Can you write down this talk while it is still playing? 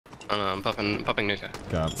I'm popping nuka.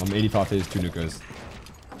 Yeah, I'm 85 phase, 2 nukas.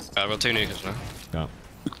 Well, 2 nukas now. Yeah.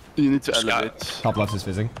 You need to elevate. Top left is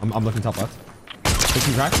fizzing. I'm looking top left.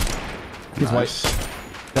 15 crack. He's Nice. white.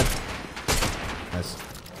 Dead. Nice.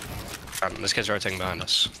 This kid's rotating behind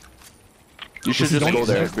us. You should just go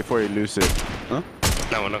there before you lose it. Huh?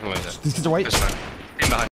 No, we're not going to lose it. These kids are white. It's fine. In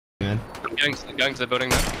behind. Man. I'm going to the building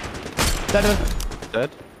now. Dead. Dead?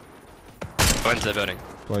 Go into the building.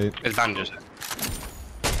 Wait. It's bandages.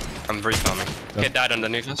 I'm reforming. Yep. Kid died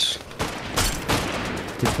underneath us.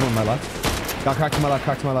 He's coming on my left. Got cracked to my left,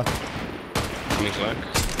 cracked to my left. Coming to work.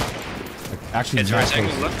 Like, actually, Kids not rotating.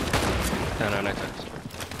 close. Look. No clicks.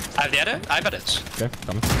 I have the edit. I have edits. Okay,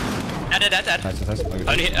 coming. Dead. Nice, nice.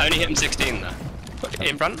 Only hit him 16 there.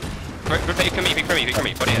 In front. Repeat for me. What do you hit?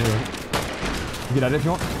 You can edit if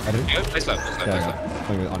you want. Edit. Go. Play slow.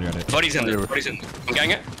 Yeah, on your edit. Body's in there. I'm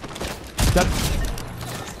getting it. Dead.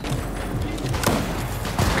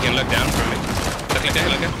 We can look down from me. Look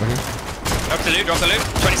down. Okay. Drop the loot.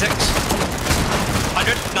 26.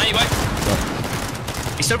 100. 90 white.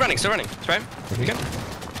 He's still running. Spray him. Okay.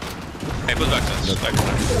 Okay, pull back to us.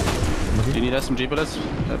 Do you need SMG bullets? No.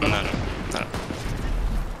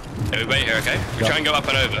 We wait here, okay? We try and go up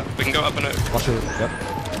and over. We can go up and over. Watch it. Yep.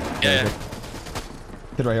 Yeah.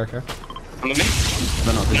 Kid right here, okay? Come with me.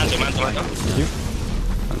 No. Mantle. With you?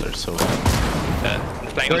 And they're so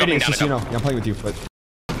Playing They're dropping 80, down just so you know. Yeah, I'm playing with you, but...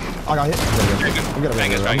 I got hit. I'm gonna get over. I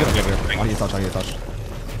need to touch.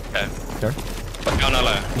 Okay. Okay. Go on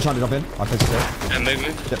low. I'm trying to jump in. I'll take it there. And move.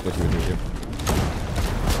 Yep, with you.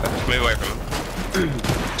 Move away from him.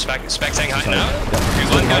 Spec saying height now.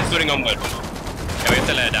 Yep. One guy's putting on wood. Yeah, we have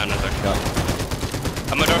to lay it down, I think.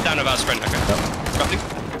 Yeah. I'm gonna drop down without sprint, okay? Yep. Dropping.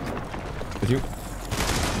 With you.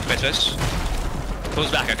 Space.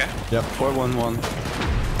 Pulls back, okay? Yep. 4-1-1.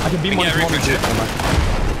 I can beam one if you want me to.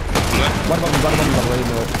 What about me, by the way, in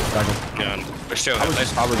the background? Yeah, we're still I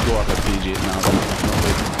would go up at PG now.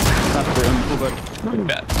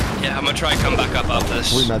 Yeah, I'm gonna try and come back up after this.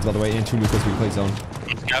 3 meds, by the way, and 2 nucleus we play zone.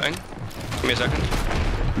 Scouting. Give me a second.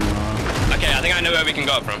 Okay, I think I know where we can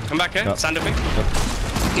go up from. Come back here, stand with me.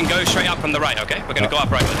 You can go straight up from the right, okay? We're gonna go up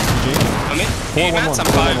right with it. Come in. 4-1-1. I'm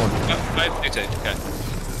 5-2-2. Okay.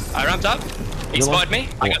 I ramped up. He spotted me.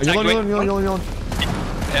 I got tagged with.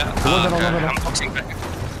 Yeah. Okay. I'm boxing back.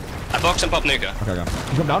 I box and pop nuka. Okay, go.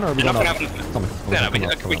 You come down or are we going up? Come on. No,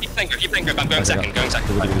 we keep playing grip. I'm going second. They're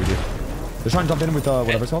trying to jump in with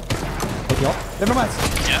whatever's called. Taking off. They have no mats.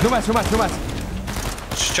 Yeah. No mats.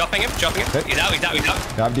 Chopping him. Okay. He's out. Yeah, I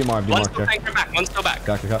have DMR. One's still back. One's still back.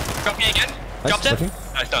 Okay. Drop me again. Dropped it. No,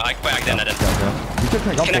 it's not. Wait, I didn't. You can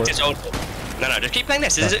crank up for Connect it. it. No, just keep playing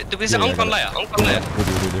this. Is it on layer? We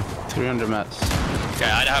do. 300 mats. Okay,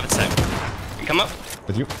 I don't have it set. You come up.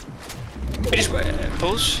 With you? We just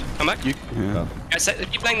pulls. Come back. Yeah. Guys,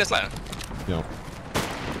 keep playing this layer. Yeah.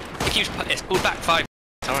 It's pulled back 5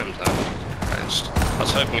 times now. I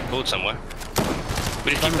was hoping it pulled somewhere.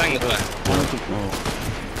 We just keep playing this layer.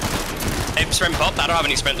 If sprint popped, I don't have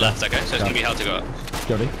any sprint left, okay? So it's gonna be hard to go up.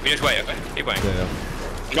 Ready? We just wait, okay? Keep waiting. Yeah.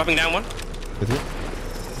 I'm dropping down one. With you?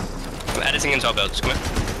 I'm editing into our builds. Come here.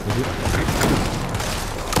 With you?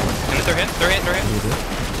 They're hit.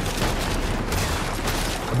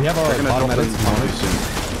 We have our bottom edits.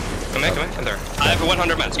 Come here. There. I have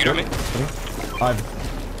 100 mats. You know me? Let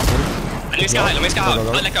me sky high.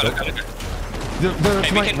 Let go. They're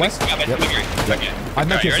to my west? Yep. I've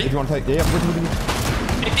met you if you want to take. Yeah.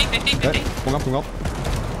 50. Come up.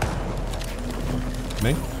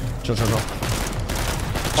 Main? Chill.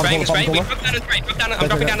 Spraying. We broke down a spray. I'm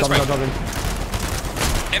dropping down a spray.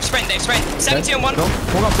 They've sprint. 70 on one. Go up.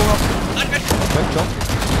 100. Okay, chill.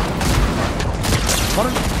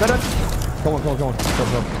 Dead. Go on.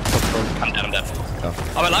 I'm dead. Yeah.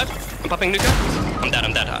 I'm alive. I'm popping nuka. I'm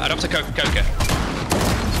dead. I dropped a coca.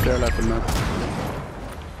 Spare left in that.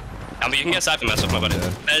 But you can get cypher mess off my body. Yeah.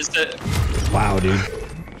 There's the... Wow, dude.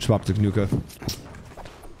 Swapped to nuka.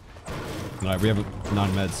 Alright, we have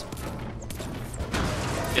 9 meds.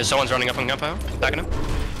 Yeah, someone's running up on gunfire. Backing him.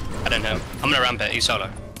 I don't know. I'm gonna ramp it. He's solo.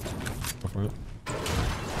 Go for it.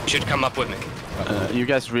 You should come up with me. You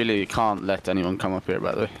guys really can't let anyone come up here,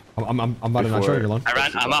 by the way. I'm about to not show you alone.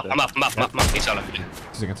 I'm up. He's solo. 2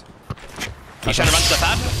 seconds. He's trying to run to the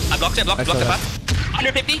pad. I blocked it. Blocked the pad.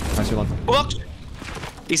 150. Nice, you're on. Blocked.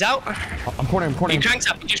 He's out. I'm cornering. He cranks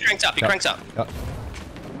up. Yeah.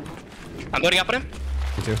 I'm loading up on him.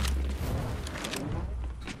 Me too.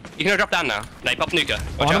 You can go drop down now. They pop nuka.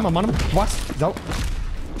 Watch out. I'm on him. What? He's out.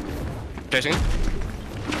 Chasing him.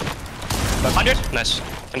 100. Nice.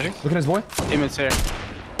 Anything? Look at his boy. Image here.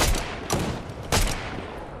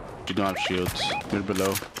 You don't have shields. You're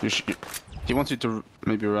below. He's He wants you to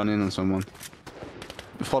maybe run in on someone.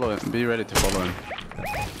 Follow him. Be ready to follow him.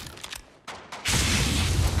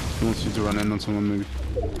 He wants you to run in on someone maybe.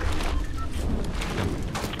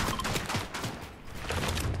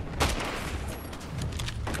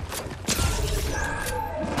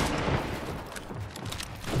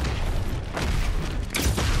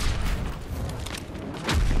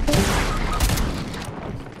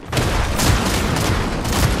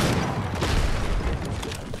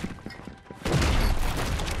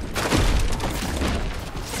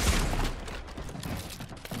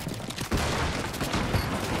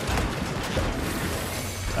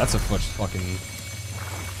 That's a fucking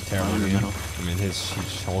terrible game. I mean, his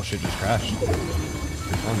whole shit just crashed. You're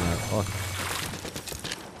on that, fuck.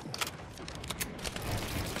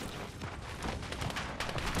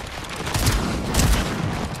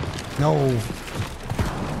 No.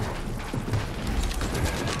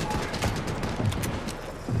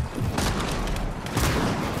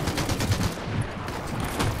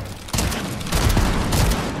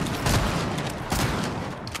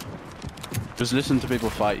 Just listen to people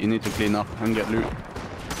fight. You need to clean up and get loot.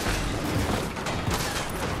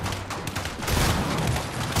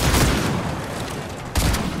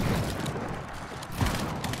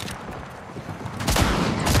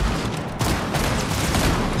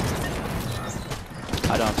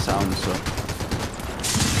 I don't have sound, so.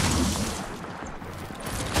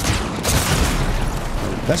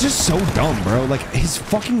 That's just so dumb, bro. Like, his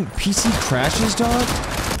fucking PC crashes, dog.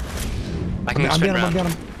 I can I'm spin down, round. I'm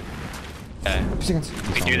down. Okay. 2 seconds.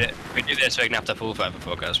 We do this so we can have to full fight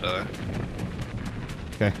before guys, by the way.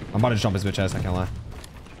 Okay, I'm about to jump his bitch ass, I can't lie.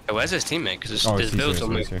 Hey, where's his teammate? Because Oh, his build's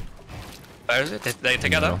on me. here. Where is it? They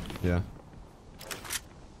together? Yeah.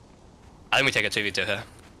 I think we take a 2v2 here.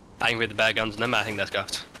 I think with the bare guns on them, I think that's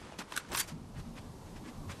scuffed.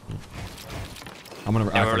 I'm gonna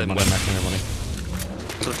Yeah, we're I'm in gonna everybody.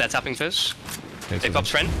 So they're tapping first. Okay, They so pop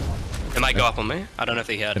sprint. They might go up on me. I don't know if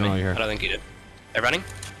they heard They me. know you're I here. don't think he did. They're running.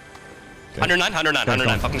 Okay. 109, 109,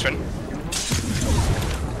 109. Popping sprint.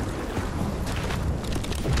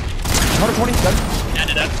 120, dead.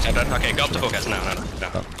 Dead. Okay, go up to full guys. No.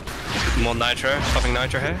 Oh. More nitro. Popping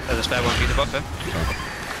nitro here. There's a spare one for you to pop here. Oh.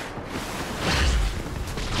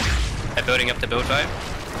 They're building up the build fight.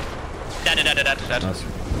 Dead. Nice.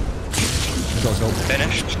 Let's go.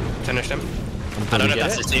 Finished him. I don't know if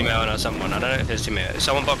that's his teammate or someone. I don't know if his teammate.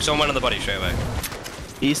 Someone on the body straight away.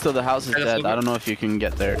 East of the house is dead. I don't know if you can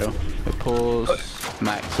get there though. It pulls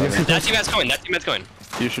max. That teammate's going.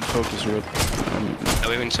 You should focus real. Oh,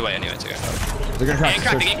 we went away anyway to go. They're gonna crack.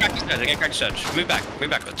 They're getting cracked surge. Move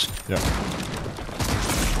backwards. Yeah.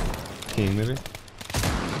 King, maybe?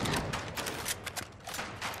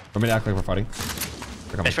 Want me to act like we're fighting?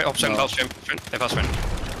 They straight up sprint, false sprint. They false sprint.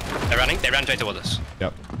 They're running. They ran straight towards us.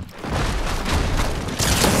 Yep.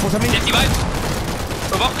 50 vibes.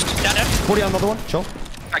 We're boxed. Dead. 40 on another one. Chill.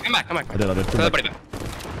 Right, come back. I did. Throw the body back.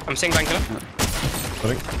 I'm seeing bank killer.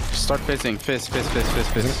 Start fizzing. Fizz.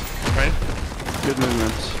 Right. Good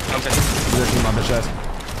movements. I'm fizzing. They're taking my bitch ass.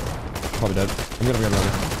 Probably dead. I'm gonna get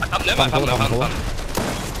another. I pumped them.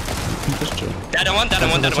 Just chill. Dead on one. I'm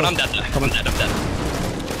dead. I'm dead.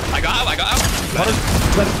 I got out.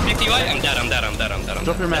 50 white. I'm dead.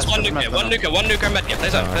 Drop your mask. One nuker medkit.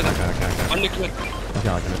 There's Okay. one nuker. Okay,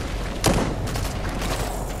 I can.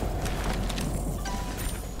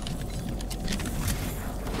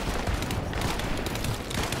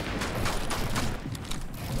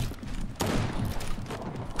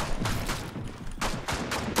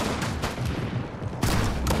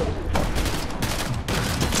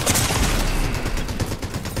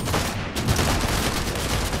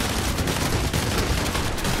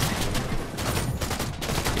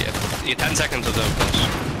 You're 10 seconds of zone close.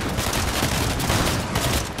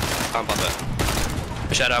 Can't pop it.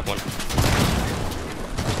 Push that up one.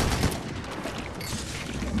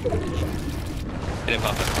 He didn't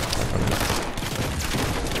pop it.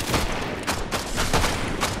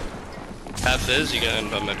 Have fizz, you get in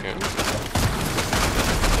mid here.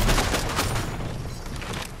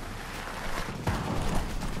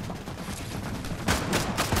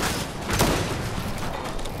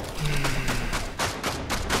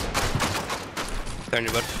 Turn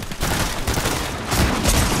your butt.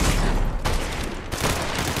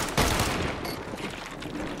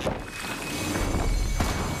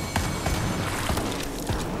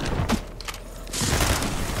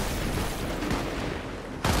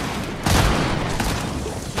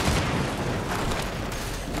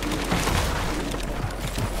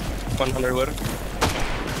 $100 wood.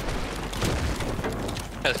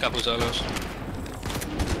 Has a couple solos.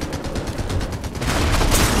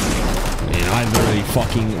 Yeah. I literally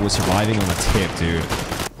fucking was surviving on the tip, dude.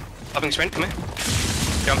 Popping sprint, come here.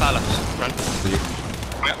 Jump palace, run.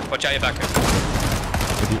 Yeah, watch out your back.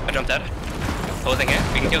 I jumped dead. Whole thing here.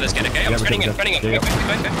 We can kill this kid, okay? I'm sprinting in. Yeah.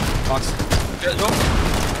 Fox. Good, go.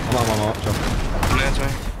 I'm out. Jump. That's me.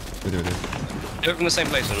 Do it. Do it from the same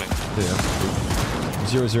place as me. Yeah.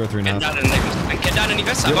 003 now. Get down underneath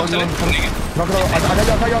this. I boxed it. I got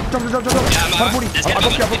you. Jump. Yeah,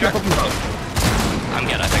 I'm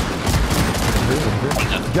good, I think.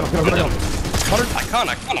 Get up. I can't.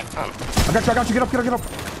 I got you. Get up.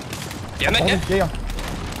 Yeah, mate, Yeah.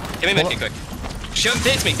 Give me medkit quick. Shoot,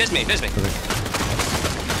 fizz me.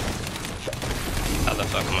 How the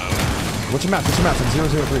fuck am I? What's your map? It's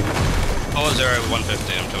 003.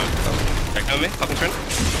 40150, I'm coming. Okay, come with me, fucking sprint.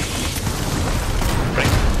 Ready?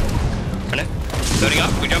 Ready? Loading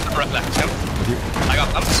up, we jump right left, come. I got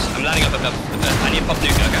pumps, I'm landing up above. I need to pop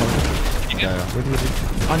nuke, okay? You good?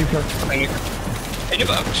 Yeah. On nuke. In your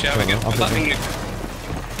box, yeah, we're good. I'm popping nuke.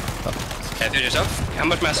 Okay, do it yourself. How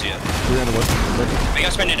much mass do you have? We're in the wood. We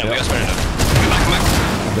got sprinting up, Come back.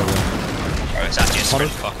 Alright, it's actually a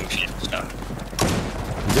sprint fucking shit stuff.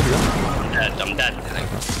 I'm dead, I think.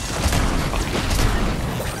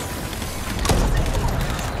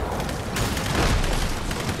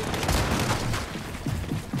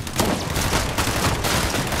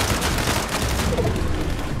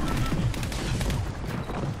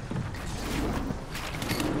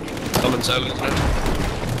 Solid solos, isn't it?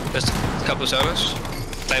 There's a couple of solos.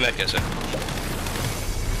 Play medkit, sir.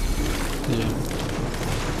 Yeah.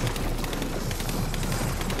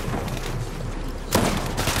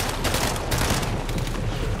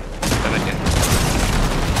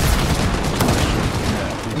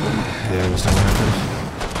 Yeah, we're still there.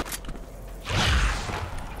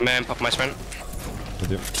 Man, pop my sprint.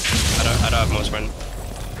 With you. I don't have more sprint.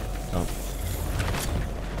 Oh.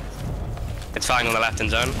 It's fine on the left in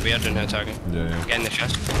zone. We have no target. Yeah. Get in the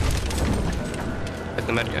chest. Hit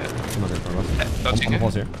the medkit. I'm not going for us. Box I'm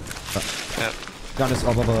pause here. Yeah. Got this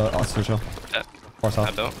above us, for sure. Yeah. Far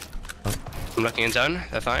south. I'm looking in zone.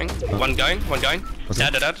 They're fighting. One going. Okay.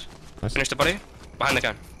 Dead. Nice. Finish the body. Behind the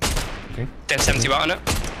gun. Okay. 1070 watt on it.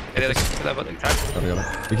 Got it.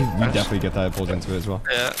 We can definitely get that pulled into it as well.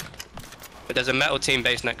 Yeah. But there's a metal team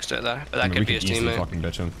base next to it there. But that could be his team, mate. Fucking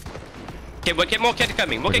bitch him. Okay, more kid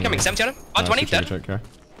coming. 70 on him. 120 dead.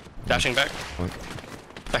 Dashing back.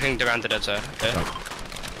 Backing around the dead side. Yeah.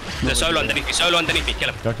 There's solo underneath me. Kill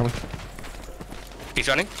him. Yeah, coming. He's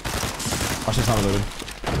running. Ashton's not loaded.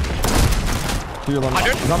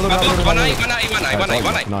 100. 180. Can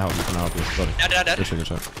I help you? Buddy. Dead. Good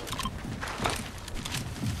shot.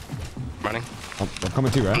 Running. I'm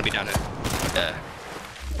coming too, right? I'm gonna be down here. Yeah.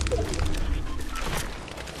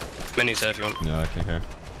 Minis there if you want. Yeah, I can't care.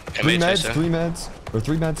 Okay, 3 meds. Or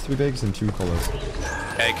 3 meds, 3 bigs, and 2 colas.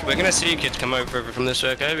 Okay, we're gonna see kids come over from this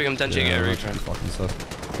way, okay? We can potentially get a return. Fucking stuff.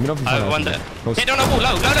 One there. Hit on a wall,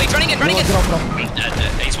 low, he's running in. Get off.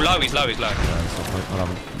 He's low. Yeah, stop, what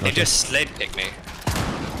happened? They just slid kicked me.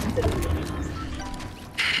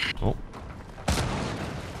 Oh.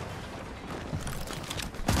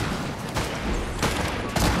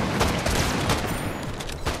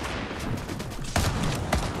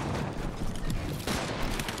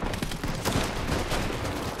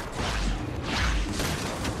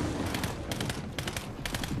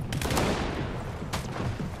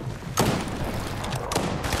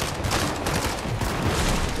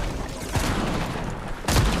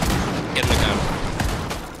 Get in the gun.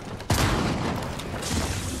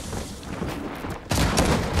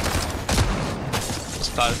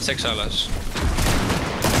 It's 6 solos.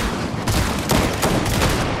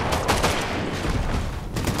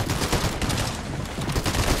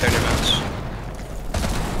 Turn your mouse.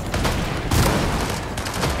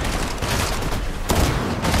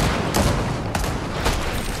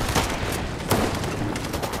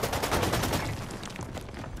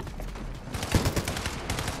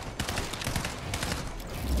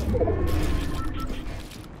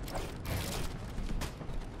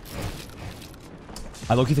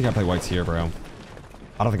 I low-key think I play whites here, bro.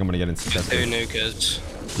 I don't think I'm gonna get into Just 2 nukers.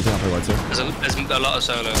 You think I play whites here? There's a lot of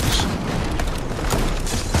solos.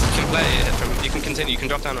 You can play it from. You can continue. You can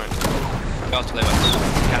drop down right. You have to play whites. You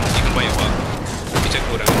can wait a while. You took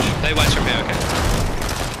full damage. Play whites from here, okay?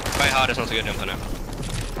 Play hard. It's not a good jump now.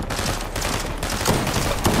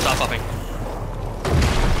 Start popping.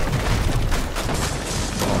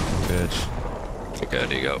 Oh, bitch. Good,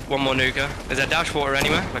 there you go. One more nuker. Is there dash water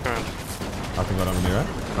anywhere? Look around. I think I don't know, right?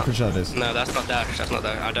 I'm pretty sure that is. No, that's not dash. That's not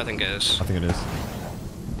there. I don't think it is. I think it is.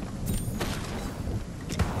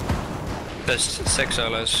 There's 6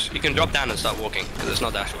 solos. You can drop down and start walking, because it's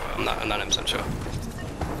not dashable. I'm not 100% sure.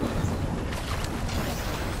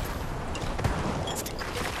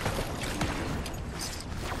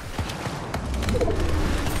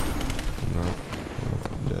 No,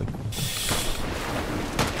 I'm dead.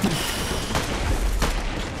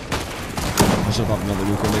 I should pop another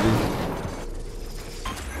Luca maybe.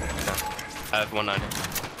 I have 190.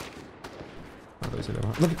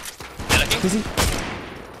 Look! Yeah, looking. Kizzy!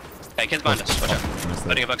 Hey, kids behind us. Watch out.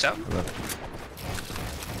 Letting a box out.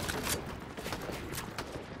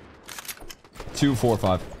 2, 4,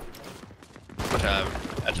 5. Watch out.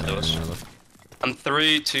 Edge of doors. I'm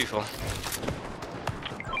 3, 2, 4. You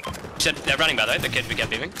said they're running by though, the kid we get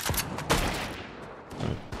beaming.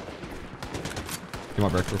 Right. You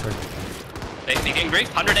want break real quick? They getting grief,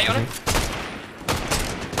 108 on him.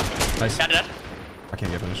 Nice. Dead. I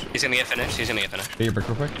can't get finished. He's gonna get finished, Get your brick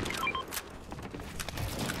real quick.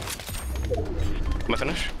 Am I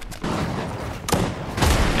finished?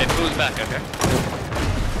 It pulls back, okay.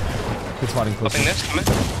 Good spotting close. Popping this, come in.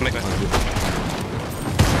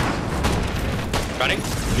 Running.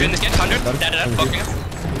 Doing this kid, 100. Dead. Blocking him.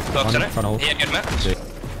 Blocks on it. He had good map.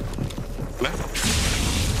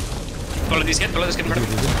 Follow this kid in front of him.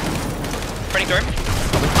 Running through him.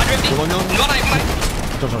 150.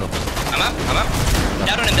 I'm up.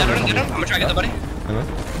 Down on him. I'm gonna try to get the body.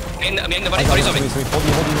 I'm getting the body. Body's on me. Hold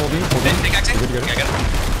me. Big axing. Good. Okay, good.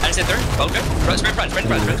 I just hit through. All good. Sprint front. I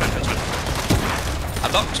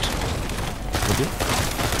boxed. Okay.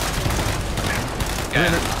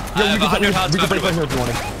 Okay. Yo, we can break right here if you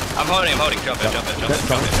want it. I'm holding. Jump it.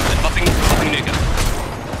 Buffing nuke.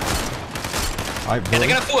 They're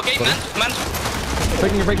gonna fall, okay? Man.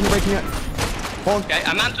 Breaking it. Hold. Okay,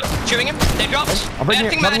 I'm chewing him. They dropped. I'm breaking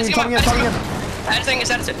it. Coming in. Editing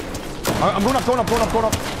is edited. I'm going up.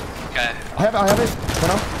 Okay. I have it. Go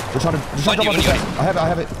now. We're trying to jump up the set. I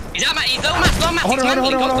have it. He's low mats. Hold on. I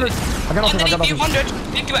got nothing. 100.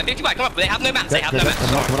 50 back. Come up. They have no mats. Coming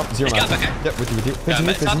up. 0 mats. Okay. Yep, with you.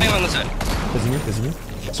 Start playing on the side. Facing you.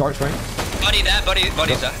 Sorry, Frank. Body there.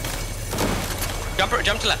 Body's there. Jump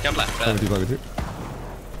to left. Play with you.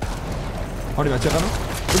 How do you match up, Emma?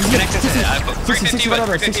 Connected to it. I've got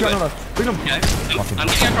 350 wood. Bring them. Okay. I'm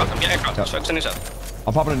getting across. Focus on yourself.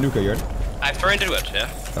 I'm popping a nuka, you ready? I have 400 wood, yeah.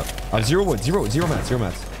 I have 0 wood. 0 mats. Give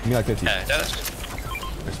me like 50. Yeah, that's...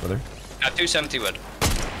 Thanks, brother. I have 270 wood.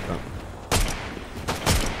 Oh.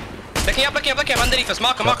 Looking up. Underneath us.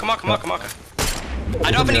 Marker. I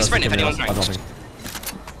don't have any sprint if anyone's running.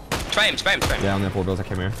 Spray him. Yeah, I'm gonna pull bills. I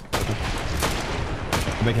came here. Okay.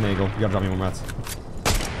 I'm making an angle. You gotta drop me 1 mats.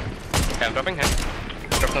 Okay, I'm dropping him.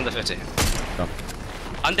 Dropped under 50. Drop.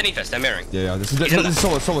 Underneath us, they're mirroring. Yeah. This is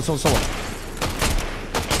solo.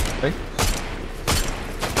 Okay.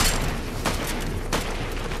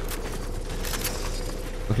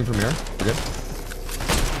 Looking for mirror. We're good.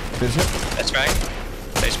 Finish it. They're spraying.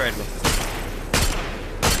 They sprayed me.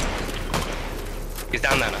 He's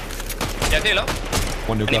down there now. Yeah, do low.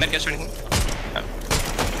 1 nuke. Any medkits or anything? No.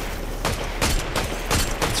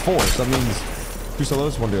 It's 4, so that means 2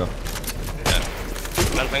 solos, 1 duo.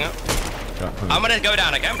 Yeah. Man thing up. Yeah, I'm gonna go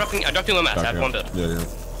down, okay? I dropped you 1 mats. I have 1 build. Yeah.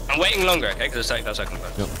 I'm waiting longer, okay? Because it's 35 seconds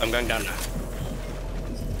left. Yep. I'm going down now.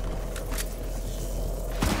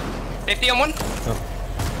 50 on 1? Yep.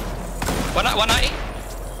 190?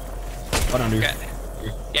 What on dude? Okay.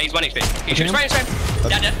 Yeah, he's 1 HP. He shoots right.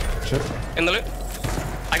 Dead. Shit. In the loop.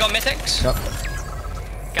 I got mythics. Yep.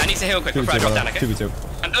 Okay, I need to heal quick before I drop down, okay? 2v2.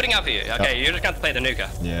 I'm building up for you. Okay, you're just going to play the nuka.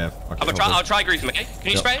 Yeah. Okay, I'll try grief him, okay?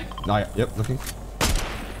 Can you spray him? No, yep, looking.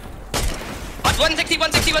 160.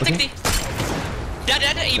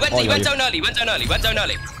 Dead. He went zone early.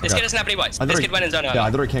 This kid doesn't have any whites. This kid went in zone early. Yeah, I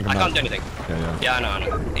literally can't come I can't do anything. Yeah, I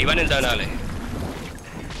know. He went in zone early.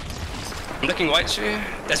 I'm looking whites for you.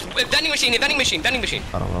 There's vending machine. I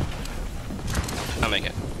don't know. I'll make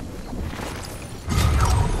it.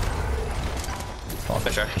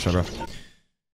 For sure, bro.